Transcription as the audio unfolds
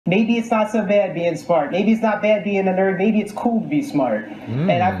maybe it's not so bad being smart. Maybe it's not bad being a nerd. Maybe it's cool to be smart.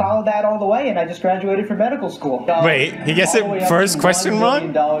 And I followed that all the way, and I just graduated from medical school. Wait, he gets it first question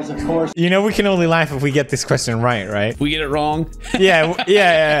wrong? Of course. You know we can only laugh if we get this question right? We get it wrong. Yeah.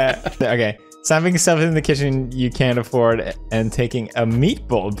 Okay. So having something in the kitchen you can't afford and taking a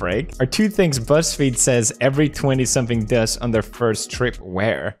meatball break are two things BuzzFeed says every 20-something does on their first trip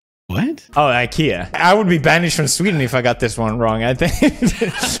where? What? Oh, IKEA. I would be banished from Sweden if I got this one wrong, I think.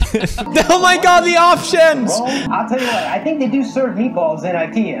 Oh my god, the options! Well, I'll tell you what, I think they do serve meatballs in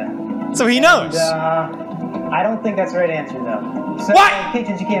IKEA. So he knows. I don't think that's the right answer, though. So, What?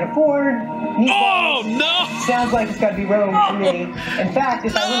 Kitchens you can't afford. Meatballs. Oh, no! Sounds like it's got to be Rome for me. In fact,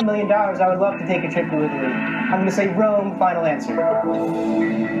 if I win $1 million, I would love to take a trip to Italy. I'm going to say Rome, final answer.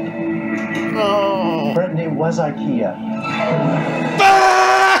 Brittany was IKEA. Ah!